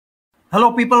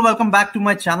Hello people, welcome back to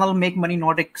my channel Make Money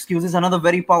Not Excuses. Another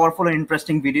very powerful and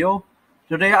interesting video.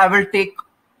 Today I will take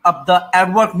up the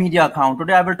AdWork Media account.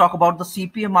 Today I will talk about the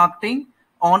CPA marketing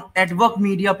on AdWork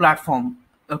Media platform.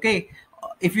 Okay,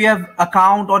 if you have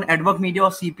account on AdWork Media or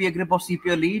CPA Grip or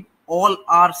CPA Lead, all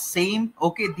are same.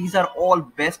 Okay, these are all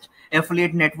best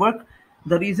affiliate network.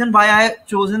 The reason why I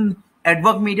chosen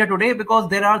AdWork Media today, because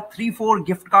there are 3-4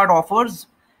 gift card offers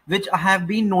which I have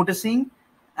been noticing,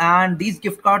 and these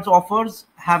gift cards offers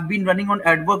have been running on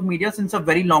AdWork Media since a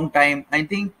very long time. I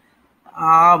think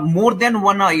more than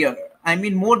 1 year. I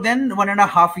mean, more than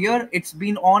 1.5 years. It's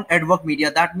been on AdWork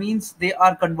Media. That means they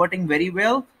are converting very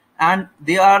well, and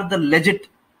they are the legit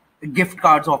gift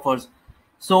cards offers.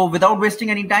 So without wasting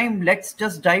any time, let's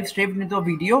just dive straight into the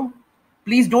video.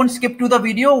 Please don't skip to the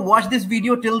video. Watch this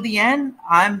video till the end.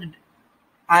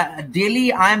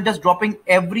 Daily I am just dropping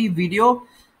every video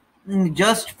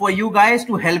just for you guys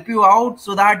to help you out,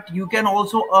 so that you can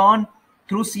also earn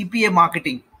through CPA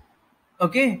marketing,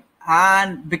 okay,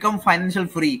 and become financial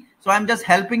free. So I'm just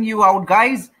helping you out,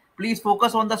 guys. Please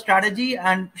focus on the strategy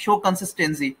and show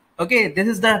consistency. Okay, this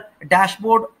is the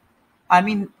dashboard. I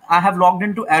mean, I have logged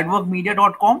into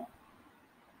adworkmedia.com.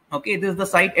 okay, this is the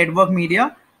site AdWork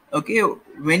Media. Okay,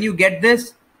 when you get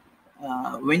this,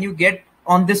 when you get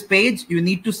on this page, you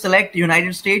need to select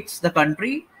United States, the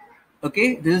country.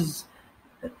 Okay, this is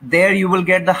there. You will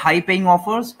get the high paying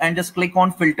offers and just click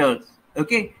on filters.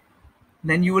 Okay,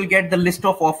 then you will get the list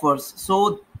of offers.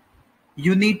 So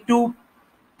you need to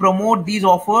promote these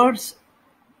offers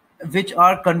which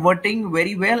are converting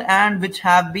very well and which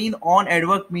have been on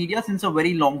AdWork Media since a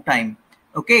very long time.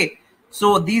 Okay,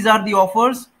 so these are the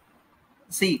offers.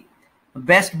 See,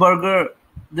 Best Burger,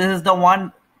 this is the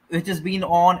one which has been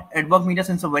on AdWork Media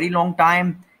since a very long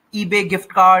time. eBay gift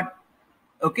card,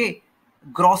 okay,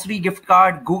 grocery gift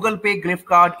card, Google Pay gift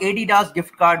card, Adidas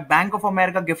gift card, Bank of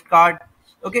America gift card.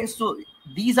 Okay, so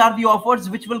these are the offers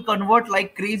which will convert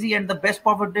like crazy, and the best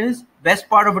part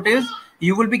of it is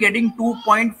you will be getting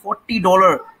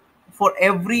 $2.40 for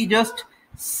every just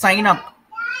sign up.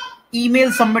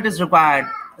 Email submit is required,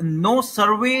 no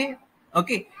survey.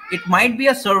 Okay, it might be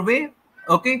a survey,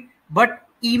 okay, but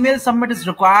email submit is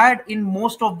required in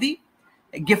most of the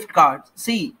gift cards.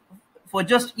 See, for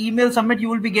just email submit, you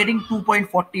will be getting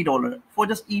 $2.40 for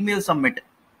just email submit.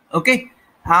 Okay,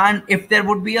 and if there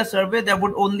would be a survey, there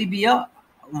would only be a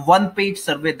 1-page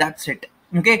survey. That's it.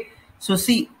 Okay, so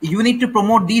see, you need to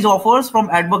promote these offers from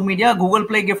AdWork Media. Google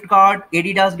Play gift card,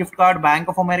 Adidas gift card, Bank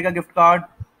of America gift card,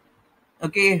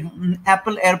 okay,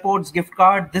 Apple Airports gift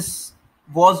card. This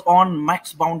was on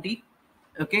Max Bounty.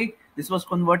 Okay, this was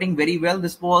converting very well.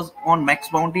 This was on Max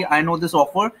Bounty. I know this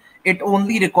offer. It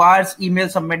only requires email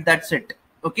submit. That's it.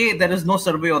 Okay, there is no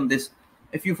survey on this.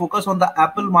 If you focus on the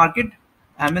Apple market,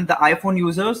 I mean the iPhone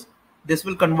users, this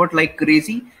will convert like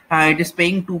crazy. It is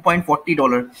paying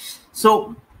 $2.40.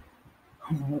 So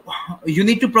you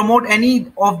need to promote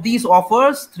any of these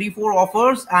offers, 3-4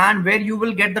 offers, and where you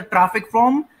will get the traffic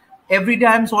from. Every day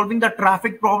I'm solving the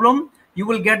traffic problem. You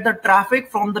will get the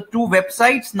traffic from the 2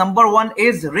 websites. Number one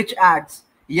is Rich Ads.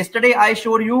 Yesterday I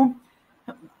showed you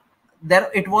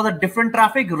there it was a different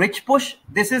traffic, Rich Push.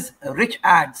 This is Rich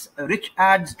Ads,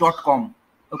 richads.com.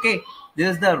 okay,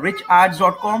 this is the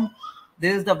richads.com.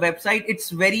 This is the website. It's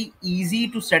very easy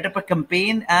to set up a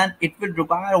campaign, and it will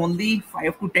require only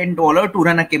 $5 to $10 to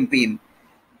run a campaign.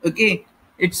 Okay,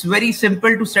 it's very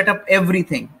simple to set up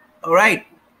everything. All right,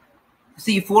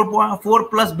 see,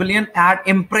 4.4+ billion ad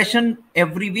impression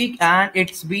every week, and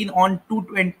it's been on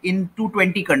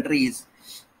 220 countries.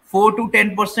 4 to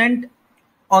 10%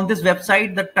 on this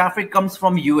website, the traffic comes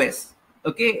from US.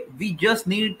 Okay, we just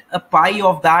need a pie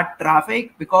of that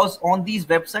traffic, because on these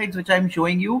websites which I'm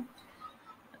showing you,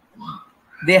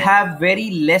 they have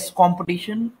very less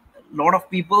competition. A lot of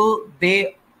people,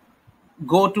 they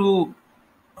go to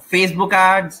Facebook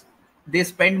ads, they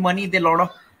spend money, they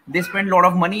spend a lot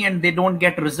of money, and they don't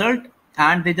get result,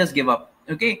 and they just give up.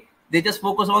 Okay, they just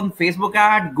focus on Facebook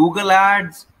ad, Google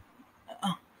ads,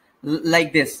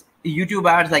 like this, YouTube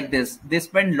ads like this. They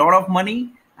spend a lot of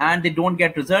money and they don't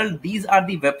get result. These are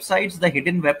the websites, the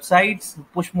hidden websites,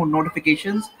 push more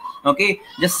notifications. Okay,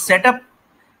 just set up,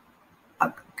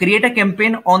 create a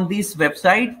campaign on this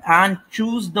website and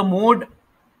choose the mode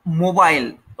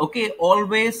mobile. Okay,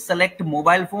 always select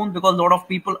mobile phone, because a lot of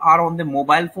people are on the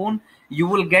mobile phone. You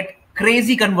will get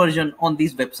crazy conversion on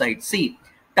these websites. See,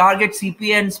 Target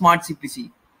CPA and Smart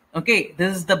CPC. Okay,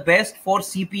 this is the best for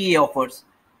CPA offers.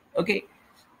 Okay,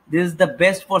 this is the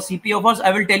best for CPA offers.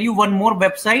 I will tell you one more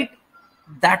website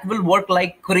that will work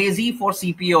like crazy for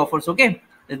CPA offers. Okay,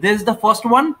 this is the first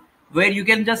one. where you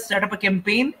can just set up a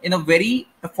campaign in a very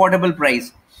affordable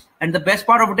price. And the best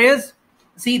part of it is,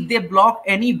 see, they block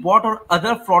any bot or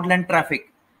other fraudulent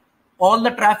traffic. All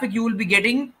the traffic you will be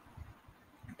getting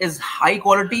is high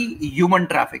quality human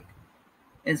traffic.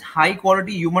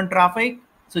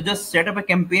 So just set up a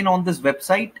campaign on this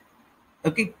website.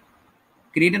 Okay,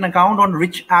 create an account on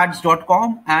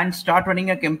richads.com and start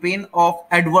running a campaign of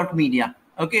AdWork Media.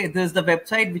 Okay, this is the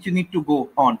website which you need to go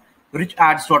on,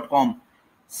 richads.com.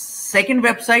 Second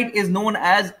website is known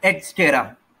as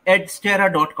edsterra.com.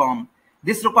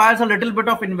 This requires a little bit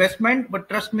of investment, but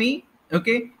trust me,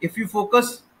 okay, if you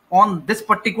focus on this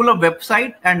particular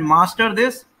website and master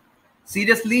this,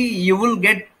 seriously, you will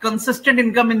get consistent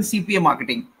income in CPA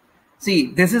marketing.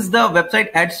 See, this is the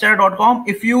website edsterra.com.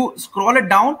 If you scroll it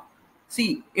down,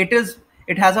 see,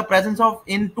 it has a presence of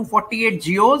in 248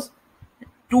 geos,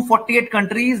 248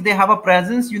 countries. They have a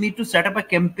presence. You need to set up a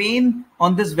campaign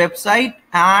on this website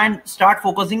and start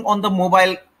focusing on the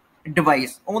mobile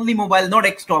device, only mobile, not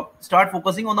desktop. Start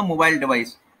focusing on the mobile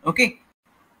device. Okay,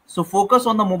 so focus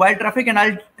on the mobile traffic, and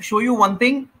I'll show you one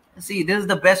thing. See, this is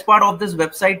the best part of this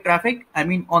website traffic. I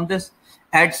mean, on this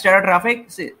AdStarter traffic,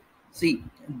 see,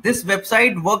 this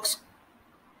website works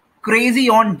crazy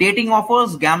on dating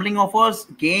offers, gambling offers,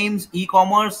 games,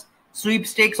 e-commerce,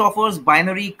 sweepstakes offers,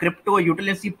 binary, crypto,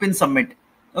 utility, pin submit.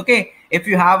 Okay, if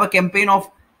you have a campaign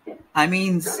of, I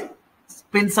mean,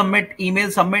 pin submit, email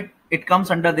submit, it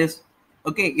comes under this.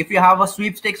 Okay, if you have a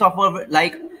sweepstakes offer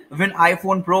like win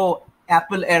iPhone Pro,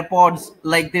 Apple AirPods,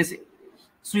 like this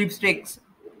sweepstakes.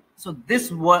 So this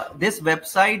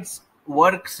website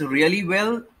works really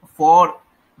well for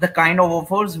the kind of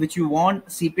offers which you want.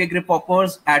 CPA grip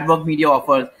offers, AdWork Media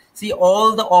offers. See,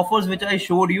 all the offers which I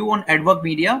showed you on AdWork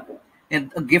Media,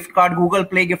 and a gift card, Google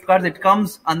Play gift cards, it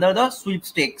comes under the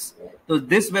sweepstakes. So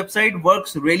this website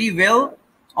works really well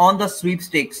on the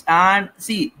sweepstakes. And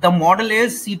see, the model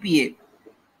is CPA.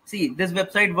 See, this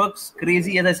website works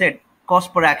crazy, as I said,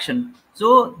 cost per action.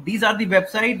 So these are the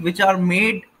websites which are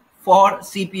made for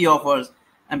CPA offers,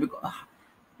 and because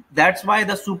that's why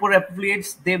the super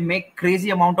affiliates, they make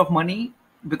crazy amount of money,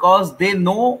 because they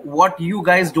know what you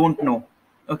guys don't know.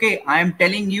 Okay, I am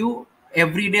telling you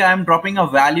every day, I am dropping a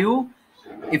value.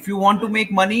 If you want to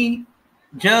make money,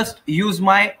 just use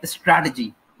my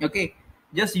strategy. Okay,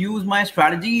 just use my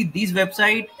strategy. This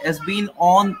website has been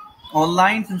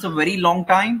online since a very long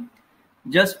time.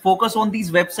 Just focus on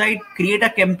these website, create a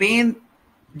campaign,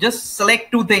 just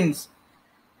select two things.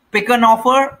 Pick an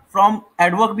offer from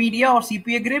AdWork Media or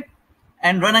CPA Grip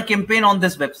and run a campaign on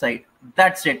this website.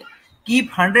 That's it. Keep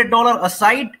 $100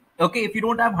 aside. Okay, if you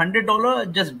don't have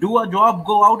 $100, just do a job,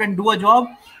 go out and do a job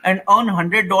and earn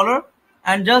 $100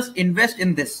 and just invest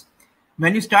in this.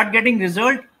 When you start getting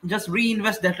result, just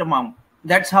reinvest that amount.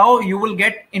 That's how you will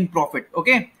get in profit.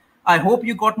 Okay, I hope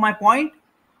you got my point.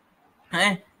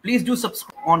 Please do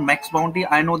subscribe on Max Bounty.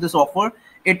 I know this offer.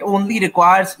 It only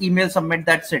requires email submit.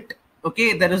 That's it.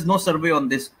 Okay, there is no survey on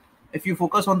this. If you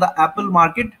focus on the Apple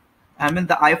market, I mean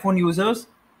the iPhone users,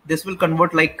 this will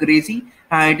convert like crazy.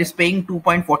 It is paying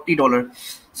 $2.40.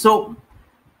 So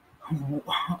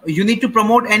you need to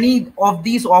promote any of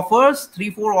these offers,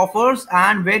 3-4 offers,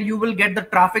 and where you will get the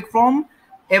traffic from.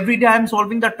 Every day I'm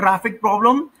solving the traffic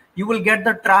problem. You will get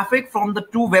the traffic from the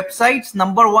two websites.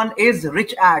 Number one is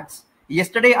Rich Ads.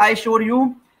 Yesterday I showed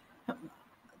you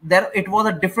there it was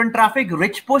a different traffic,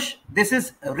 Rich Push. This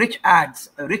is Rich Ads,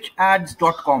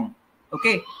 richads.com.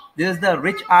 Okay, this is the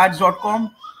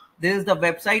richads.com. This is the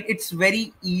website. It's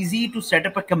very easy to set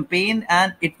up a campaign,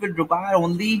 and it will require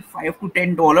only $5 to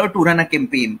 $10 to run a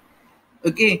campaign.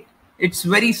 Okay, it's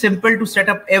very simple to set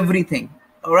up everything.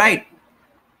 All right.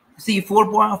 See,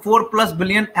 4.4+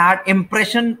 billion ad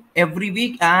impression every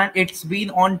week, and it's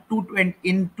been on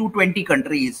 220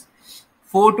 countries.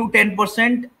 4 to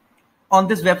 10% on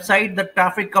this website, the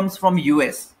traffic comes from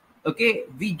US. Okay,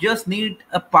 we just need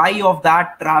a pie of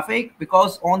that traffic,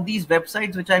 because on these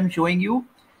websites which I'm showing you,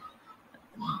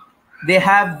 they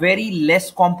have very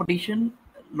less competition.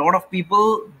 A lot of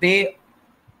people, they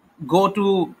go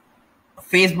to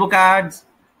Facebook ads,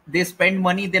 they spend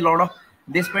money,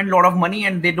 they spend a lot of money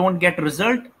and they don't get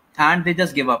result, and they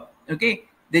just give up. Okay,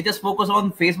 they just focus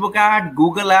on Facebook ad,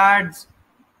 Google ads,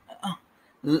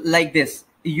 like this,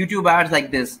 YouTube ads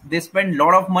like this. They spend a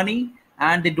lot of money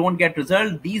and they don't get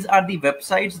result. These are the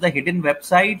websites, the hidden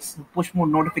websites, push more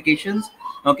notifications.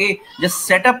 Okay, just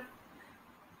set up,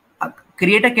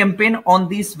 create a campaign on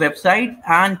this website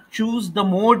and choose the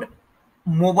mode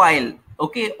mobile.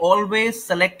 Okay, always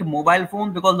select mobile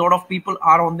phone, because a lot of people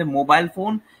are on the mobile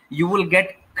phone. You will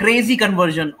get crazy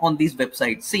conversion on these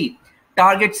websites. See,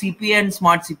 target CPA and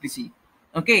smart CPC.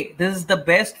 Okay, this is the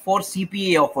best for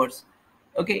CPA offers.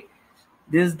 Okay,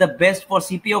 this is the best for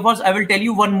CPA offers. I will tell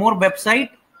you one more website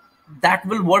that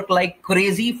will work like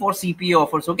crazy for CPA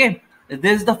offers. Okay,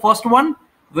 this is the first one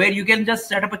where you can just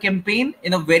set up a campaign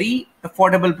in a very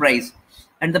affordable price.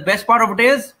 And the best part of it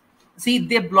is, see,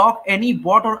 they block any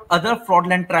bot or other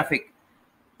fraudulent traffic.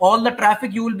 All the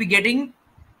traffic you will be getting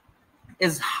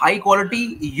is high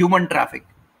quality human traffic.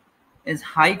 Is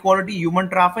high quality human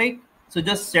traffic. So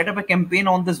just set up a campaign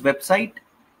on this website.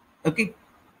 Okay,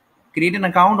 create an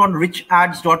account on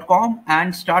richads.com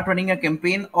and start running a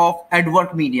campaign of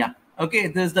AdWork Media. Okay,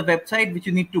 this is the website which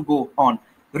you need to go on,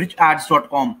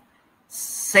 richads.com.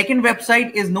 Second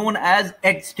website is known as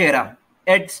edstera.com.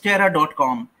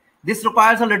 This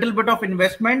requires a little bit of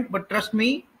investment, but trust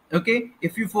me, okay,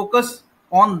 if you focus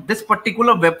on this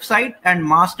particular website and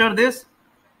master this,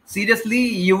 seriously,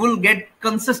 you will get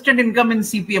consistent income in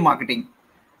CPA marketing.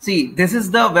 See, this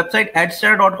is the website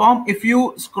edstera.com. If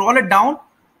you scroll it down,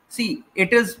 see,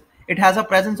 it has a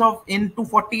presence of in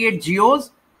 248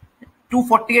 geos,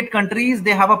 248 countries.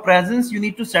 They have a presence. You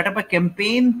need to set up a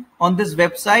campaign on this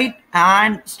website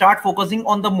and start focusing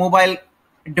on the mobile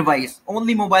device.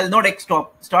 Only mobile, not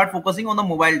desktop. Start focusing on the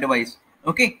mobile device.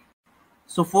 Okay.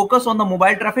 So focus on the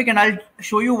mobile traffic, and I'll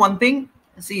show you one thing.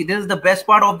 See, this is the best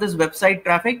part of this website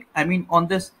traffic. I mean, on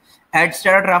this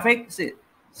AdStar traffic.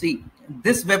 See,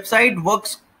 this website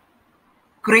works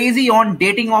crazy on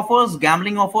dating offers,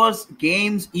 gambling offers,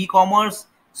 games, e-commerce,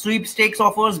 sweepstakes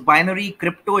offers, binary,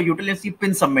 crypto, utility,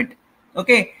 pin submit.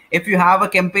 Okay, if you have a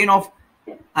campaign of,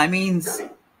 I mean,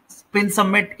 pin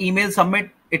submit, email submit,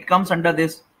 it comes under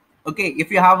this. Okay,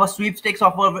 if you have a sweepstakes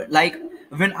offer like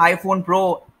win iPhone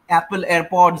Pro, Apple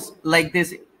AirPods, like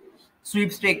this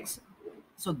sweepstakes.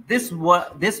 So this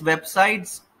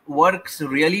website works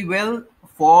really well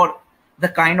for the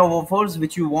kind of offers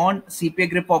which you want. CPA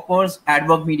grip offers,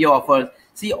 AdWork Media offers.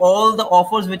 See, all the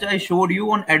offers which I showed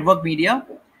you on AdWork Media,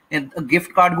 and a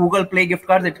gift card, Google Play gift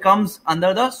cards, it comes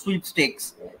under the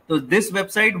sweepstakes. So this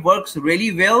website works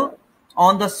really well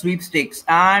on the sweepstakes.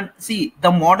 And see,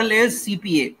 the model is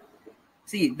CPA.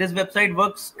 See, this website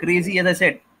works crazy, as I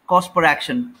said, cost per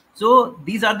action. So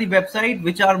these are the websites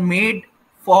which are made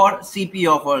for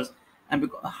CPA offers. And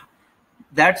because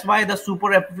that's why the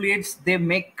super affiliates, they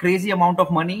make crazy amount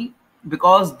of money,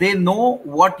 because they know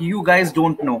what you guys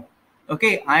don't know.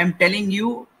 Okay, I am telling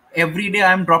you every day,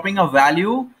 I am dropping a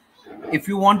value. If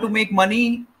you want to make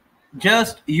money,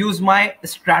 just use my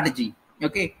strategy.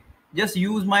 Okay, just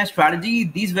use my strategy.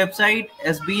 This website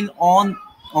has been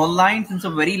online since a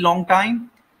very long time.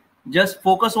 Just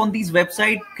focus on these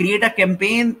website, create a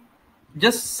campaign,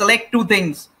 just select two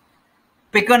things.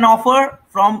 Pick an offer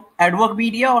from AdWork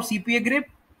Media or CPA Grip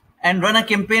and run a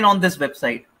campaign on this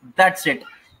website. That's it.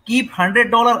 Keep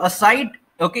 $100 aside.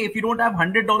 Okay, if you don't have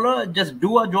 $100, just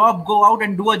do a job, go out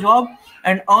and do a job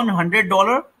and earn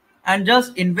 $100 and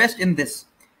just invest in this.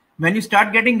 When you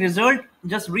start getting result,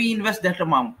 just reinvest that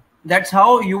amount. That's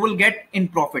how you will get in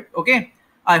profit. Okay,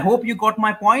 I hope you got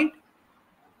my point.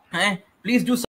 Please do